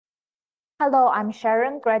Hello, I'm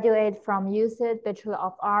Sharon, graduate from USYD Bachelor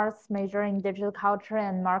of Arts, major in digital culture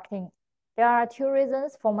and marketing. There are two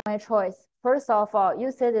reasons for my choice. First of all,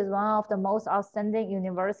 USYD is one of the most outstanding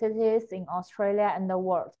universities in Australia and the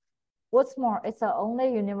world. What's more, it's the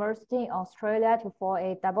only university in Australia to offer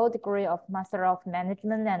a double degree of Master of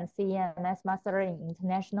Management and CEMS Master in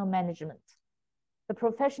International Management. The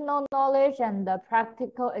professional knowledge and the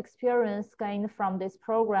practical experience gained from this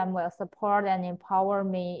program will support and empower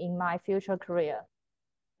me in my future career.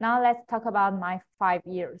 Now let's talk about my 5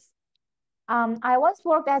 years. I once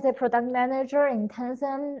worked as a product manager in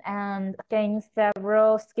Tencent and gained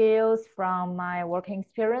several skills from my working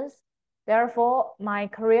experience. Therefore, my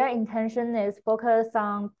career intention is focused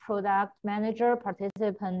on product manager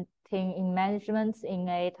participating in management in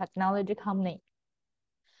a technology company.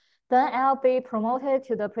 Then I'll be promoted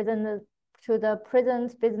to the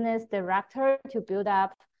present business director to build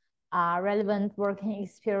up relevant working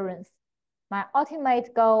experience. My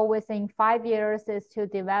ultimate goal within 5 years is to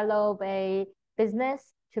develop a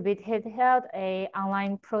business to be detailed an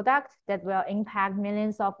online product that will impact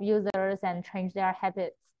millions of users and change their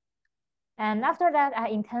habits. And after that, I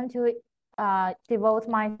intend to devote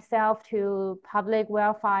myself to public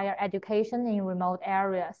welfare education in remote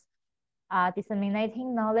areas.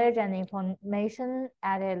 Disseminating knowledge and information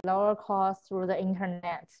at a lower cost through the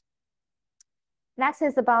internet. Next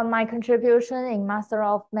is about my contribution in Master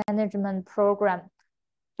of Management program.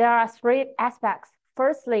 There are 3 aspects.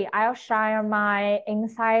 Firstly, I'll share my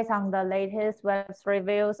insights on the latest web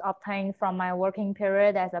reviews obtained from my working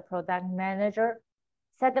period as a product manager.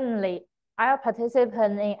 Secondly, I'll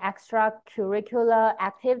participate in extracurricular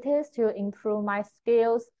activities to improve my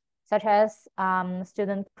skills, such as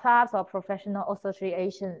student clubs or professional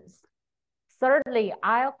associations. Thirdly,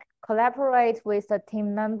 I'll collaborate with the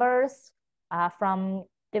team members from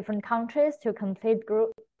different countries to complete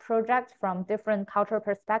group projects from different cultural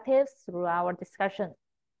perspectives through our discussion.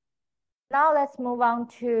 Now let's move on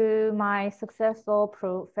to my successful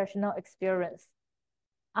professional experience.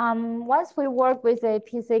 Once we worked with a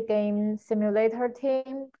PC game simulator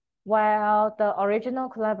team, while the original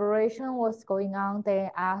collaboration was going on,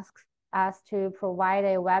 they asked us to provide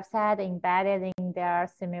a website embedded in their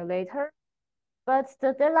simulator. But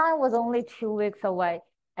the deadline was only 2 weeks away.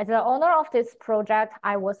 As the owner of this project,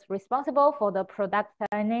 I was responsible for the product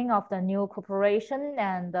planning of the new corporation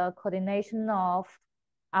and the coordination of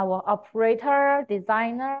our operator,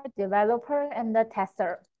 designer, developer, and the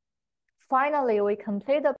tester. Finally, we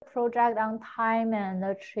completed the project on time and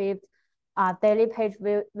achieved daily page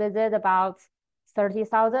visit about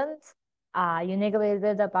 30,000, unique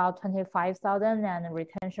visit about 25,000, and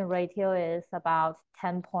retention ratio is about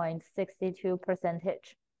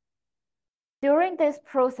 10.62%. During this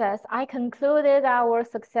process, I concluded our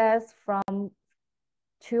success from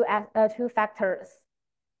two factors.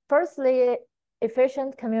 Firstly,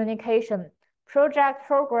 efficient communication. Project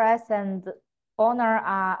progress and honor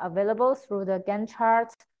are available through the Gantt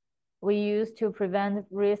chart we use to prevent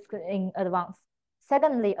risk in advance.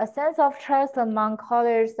 Secondly, a sense of trust among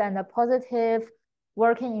colleagues and a positive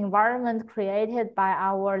working environment created by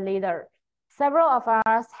our leader. Several of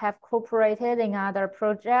us have cooperated in other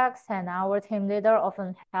projects, and our team leader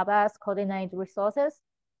often help us coordinate resources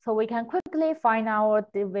so we can quickly find our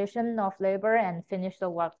division of labor and finish the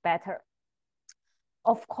work better.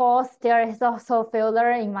 Of course, there is also failure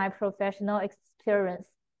in my professional experience.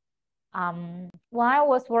 When I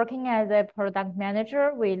was working as a product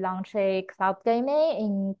manager, we launched a cloud gaming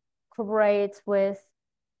in cooperate with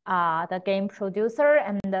the game producer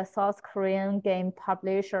and the South Korean game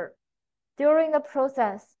publisher. During the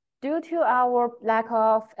process, due to our lack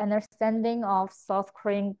of understanding of South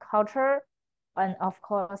Korean culture and of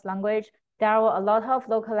course language, there were a lot of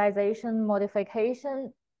localization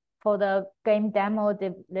modification for the game demo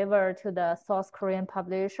delivered to the South Korean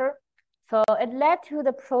publisher. So it led to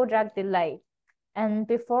the project delay. And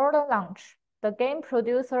before the launch, the game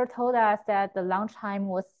producer told us that the launch time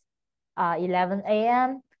was 11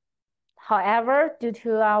 a.m. However, due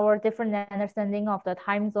to our different understanding of the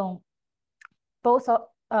time zone, both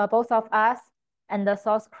of us and the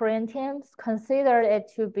South Korean teams considered it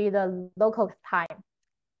to be the local time.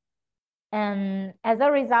 And as a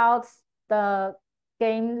result, the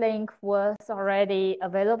game link was already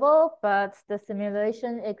available, but the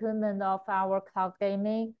simulation equipment of our cloud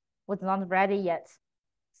gaming was not ready yet.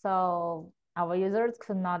 So our users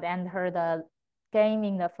could not enter the game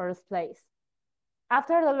in the first place.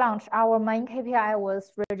 After the launch, our main KPI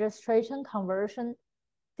was registration conversion.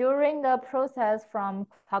 During the process from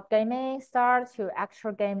cloud gaming start to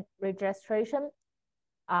actual game registration,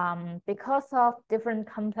 because of different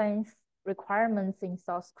complaints requirements in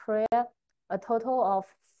South Korea, a total of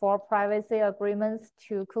 4 privacy agreements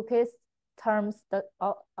to cookies terms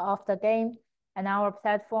of the game and our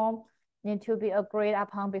platform need to be agreed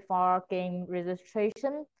upon before game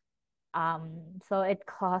registration. So it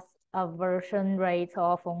costs a version rate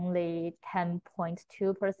of only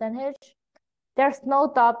 10.2%. There's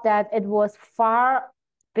no doubt that it was far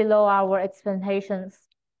below our expectations.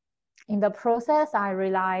 In the process, I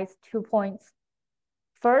realized 2 points.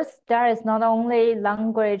 First, there is not only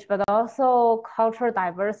language, but also cultural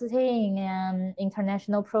diversity in an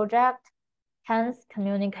international project. Hence,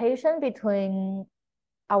 communication between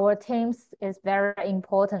our teams is very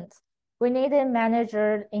important. We need a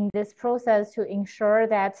manager in this process to ensure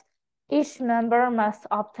that each member must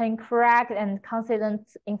obtain correct and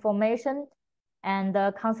consistent information and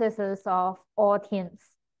the consensus of all teams.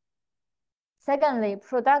 Secondly,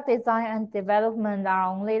 product design and development are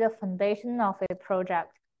only the foundation of a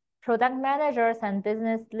project. Product managers and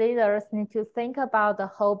business leaders need to think about the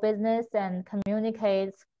whole business and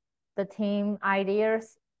communicate the team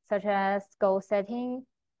ideas such as goal setting,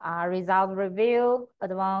 result review,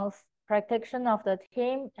 advanced prediction of the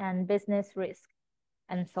team, and business risk,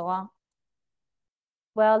 and so on.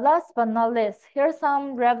 Well, last but not least, here's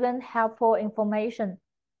some relevant helpful information.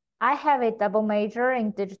 I have a double major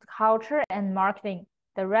in digital culture and marketing.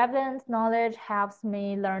 The relevant knowledge helps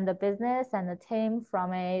me learn the business and the team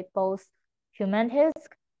from a both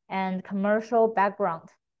humanistic and commercial background.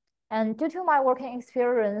 And due to my working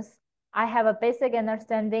experience, I have a basic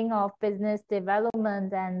understanding of business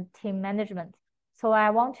development and team management. So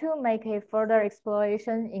I want to make a further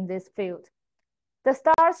exploration in this field. The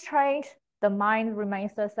stars change, the mind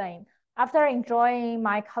remains the same. After enjoying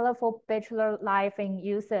my colorful bachelor life in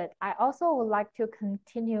USYD, I also would like to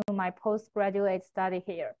continue my postgraduate study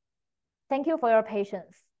here. Thank you for your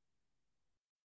patience.